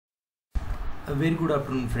A very good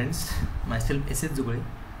afternoon, friends. Myself S.S. Zugale.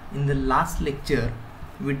 In the last lecture,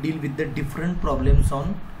 we deal with the different problems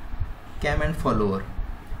on cam and follower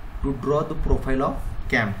to draw the profile of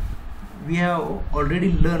cam. We have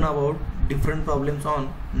already learned about different problems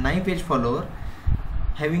on knife edge follower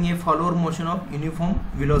having a follower motion of uniform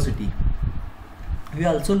velocity. We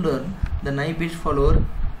also learned the knife edge follower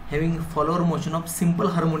having a follower motion of simple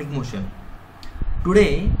harmonic motion.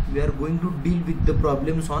 Today we are going to deal with the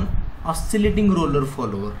problems on oscillating roller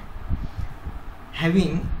follower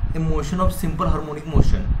having a motion of simple harmonic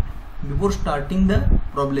motion. Before starting the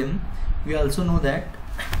problem, we also know that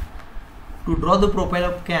to draw the profile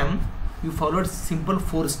of cam, we followed simple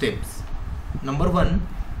 4 steps. Number 1,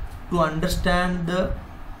 to understand the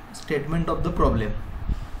statement of the problem.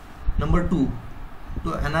 Number 2,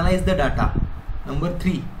 to analyze the data. Number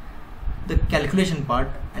 3, the calculation part,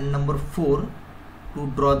 and number 4, to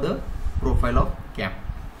draw the profile of cam.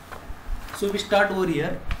 So we start over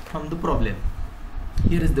here from the problem.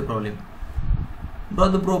 Here is the problem. Draw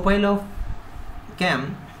the profile of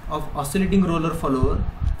cam of oscillating roller follower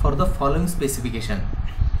for the following specification.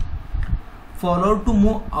 Follower to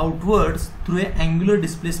move outwards through an angular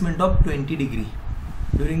displacement of 20 degree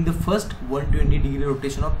during the first 120 degree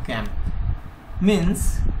rotation of cam.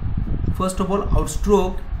 Means, first of all,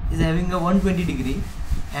 outstroke is having a 120 degree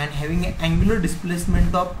and having an angular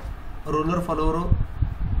displacement of roller follower of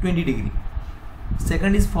 20 degree.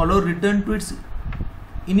 Second is follower return to its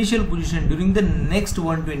initial position during the next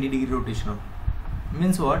 120 degree rotation.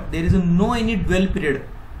 Means what? There is no any dwell period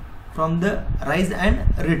from the rise and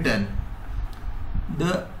return.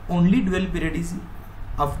 The only dwell period is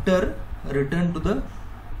after return to the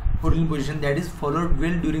original position, that is follower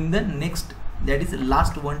dwell during the next, that is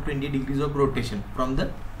last 120 degrees of rotation from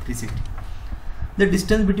the 360. The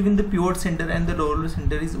distance between the pivot center and the roller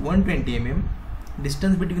center is 120 mm.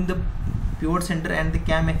 Distance between the pivot center and the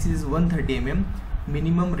cam axis is 130 mm.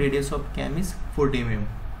 Minimum radius of cam is 40 mm.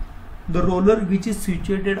 The roller which is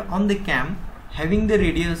situated on the cam having the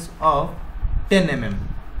radius of 10 mm.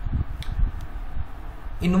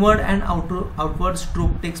 Inward and outward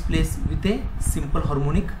stroke takes place with a simple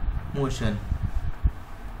harmonic motion.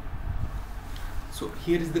 So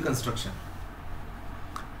here is the construction.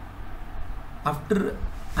 After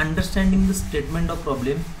understanding the statement of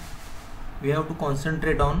problem, we have to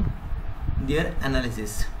concentrate on their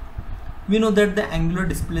analysis. We know that the angular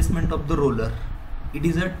displacement of the roller, it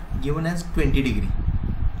is given as 20 degree.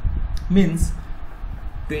 Means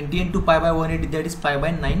 20 into pi by 180, that is pi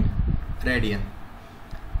by 9 radian.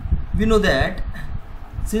 We know that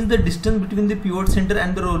since the distance between the pivot center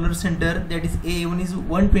and the roller center, that is A1 is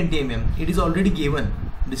 120 mm, it is already given.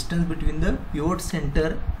 Distance between the pivot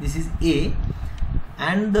center, this is A,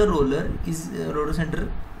 and the roller is roller center,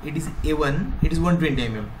 it is A1, it is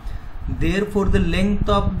 120 mm. Therefore the length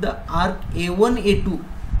of the arc A1 A2,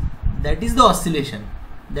 that is the oscillation,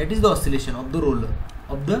 that is the oscillation of the roller,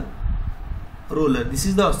 this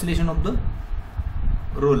is the oscillation of the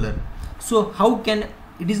roller. So how can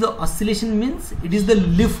it is the oscillation, means it is the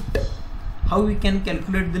lift. How we can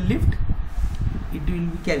calculate the lift? It will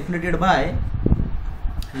be calculated by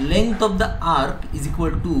length of the arc is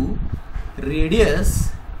equal to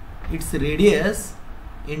radius, its radius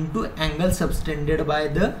into angle subtended by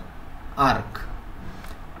the arc.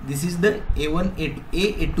 This is the A1 A2.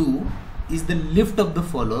 A2 is the lift of the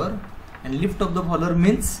follower, and lift of the follower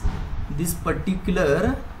means this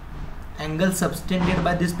particular angle subtended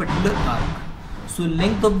by this particular arc. So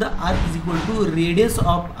length of the arc is equal to radius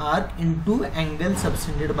of arc into angle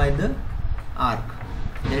subtended by the arc,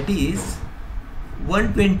 that is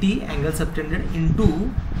 120 angle subtended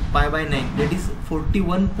into pi by 9, that is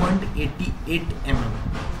 41.88 mm.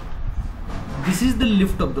 This is the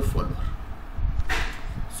lift of the follower.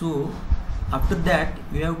 So after that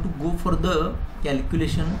we have to go for the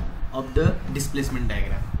calculation of the displacement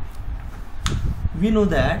diagram. We know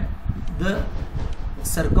that the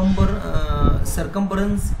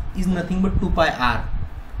circumference is nothing but 2 pi r.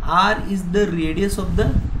 R is the radius of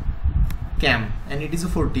the cam and it is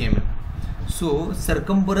 40 mm. So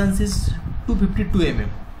circumference is 252 mm.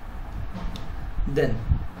 Then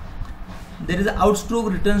there is a outstroke,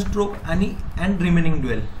 return stroke, and remaining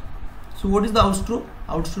dwell. So what is the outstroke?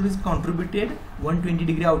 Outstroke is contributed 120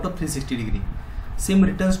 degree out of 360 degree. Same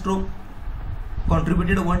return stroke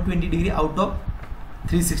contributed 120 degree out of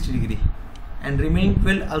 360 degree. And remaining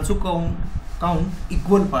 12 also count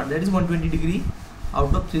equal part, that is 120 degree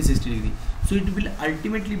out of 360 degree. So it will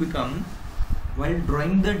ultimately become, while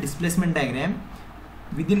drawing the displacement diagram,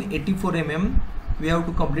 within 84 mm we have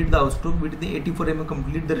to complete the outstroke, within the 84 mm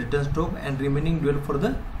complete the return stroke, and remaining dwell for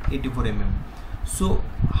the 84 mm. So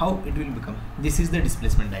how it will become? This is the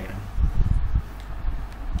displacement diagram.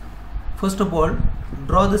 First of all,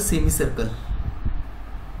 draw the semicircle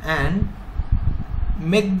and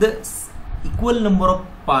make the equal number of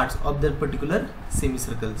parts of that particular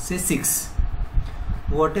semicircle, say 6.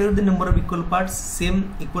 Whatever the number of equal parts,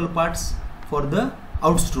 same equal parts for the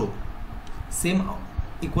outstroke, same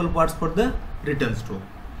equal parts for the return stroke.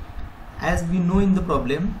 As we know in the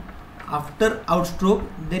problem, after outstroke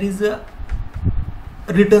there is a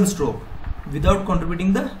return stroke without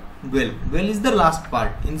contributing the dwell. Dwell is the last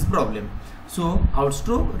part in this problem. So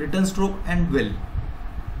outstroke, return stroke and dwell.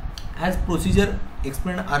 As procedure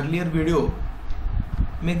explained earlier video,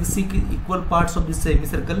 make the 6 equal parts of this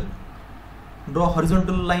semicircle, draw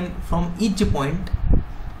horizontal line from each point.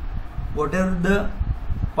 Whatever the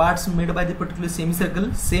parts made by the particular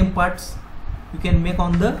semicircle, same parts you can make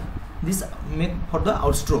on the make for the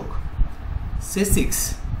outstroke, say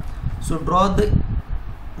 6. So draw the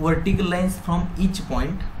vertical lines from each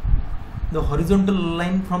point, the horizontal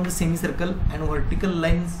line from the semicircle and vertical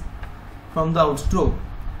lines from the outstroke.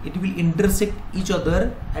 It will intersect each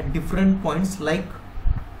other at different points like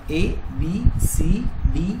A, B, C,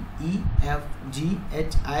 D, E, F, G,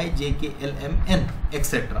 H, I, J, K, L, M, N,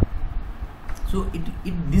 etc. So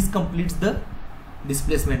this completes the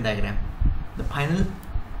displacement diagram. The final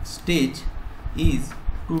stage is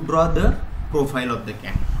to draw the profile of the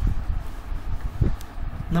cam.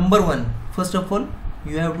 Number 1, first of all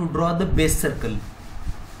you have to draw the base circle.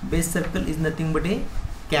 Base circle is nothing but a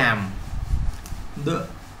cam. The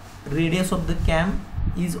radius of the cam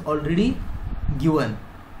is already given,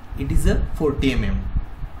 it is a 40 mm.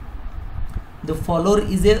 The follower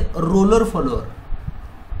is a roller follower.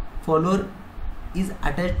 Follower is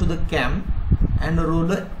attached to the cam, and a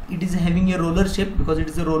roller, it is having a roller shape because it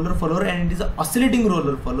is a roller follower and it is an oscillating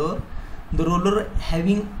roller follower. The roller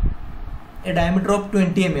having a diameter of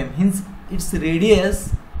 20 mm, hence its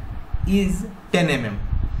radius is 10 mm.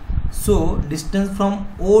 So distance from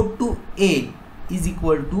O to A is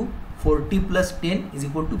equal to 40 plus 10 is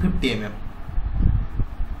equal to 50 mm.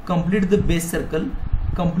 Complete the base circle,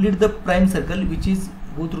 complete the prime circle which is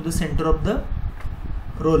go through the center of the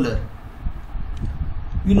roller.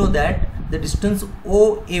 You know that the distance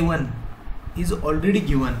OA1 is already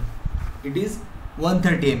given, it is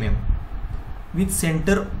 130 mm. With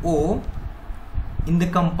center O in the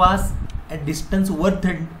compass at distance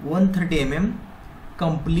 130 mm,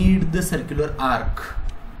 complete the circular arc.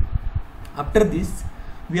 After this,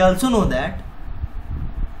 we also know that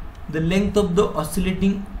the length of the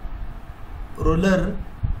oscillating roller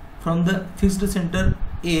from the fixed center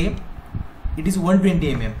A, it is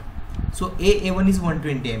 120 mm. So AA1 is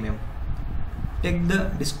 120 mm. Take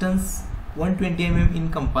the distance 120 mm in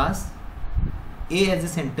compass, A as a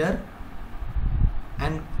center,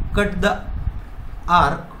 and cut the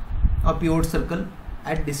arc of pivot circle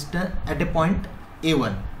at distance at a point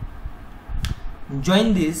A1.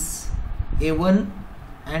 Join this A1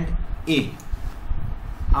 and A.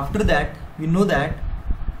 After that, we know that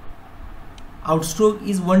outstroke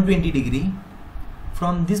is 120 degree.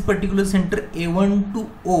 From this particular center A1 to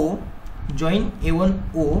O, join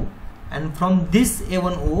A1O, and from this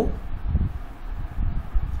A1O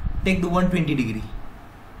take the 120 degree.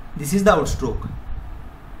 This is the outstroke.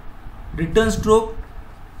 Return stroke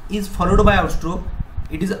is followed by outstroke,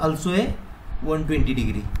 it is also a 120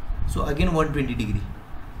 degree. So again 120 degree.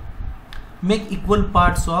 Make equal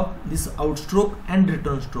parts of this outstroke and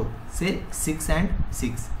return stroke, say 6 and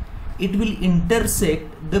 6. It will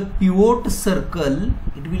intersect the pivot circle.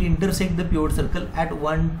 It will intersect the pivot circle at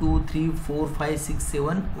 1, 2, 3, 4, 5, 6,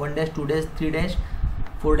 7, 1 dash, 2 dash, 3 dash,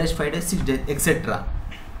 4 dash, 5 dash, 6 dash, etc.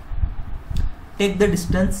 Take the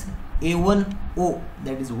distance A1O,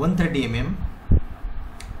 that is 130 mm,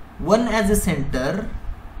 1 as a center,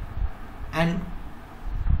 and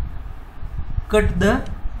cut the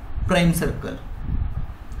prime circle.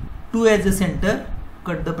 2 as a center,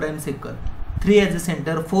 cut the prime circle. 3 as a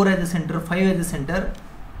center, 4 as a center, 5 as a center,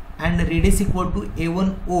 and radius equal to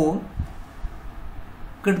A1O.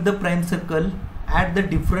 Cut the prime circle at the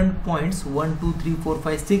different points 1, 2, 3, 4,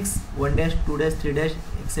 5, 6, 1 dash, 2 dash, 3 dash,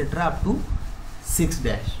 etc. up to 6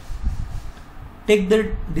 dash. Take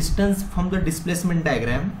the distance from the displacement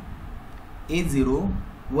diagram A0,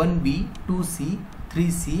 1B, 2C,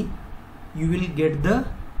 3C. You will get the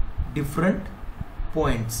different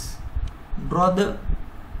points. Draw the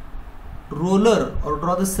roller or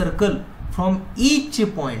draw the circle from each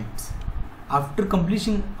point. After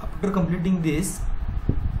completing this,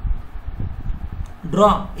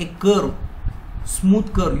 draw a curve,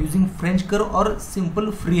 smooth curve using French curve or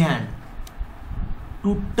simple freehand.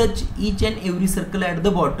 to touch each and every circle at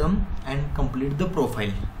the bottom and complete the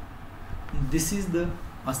profile. This is the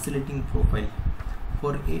oscillating profile.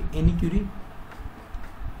 For any query,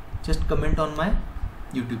 just comment on my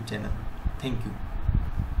YouTube channel. Thank you.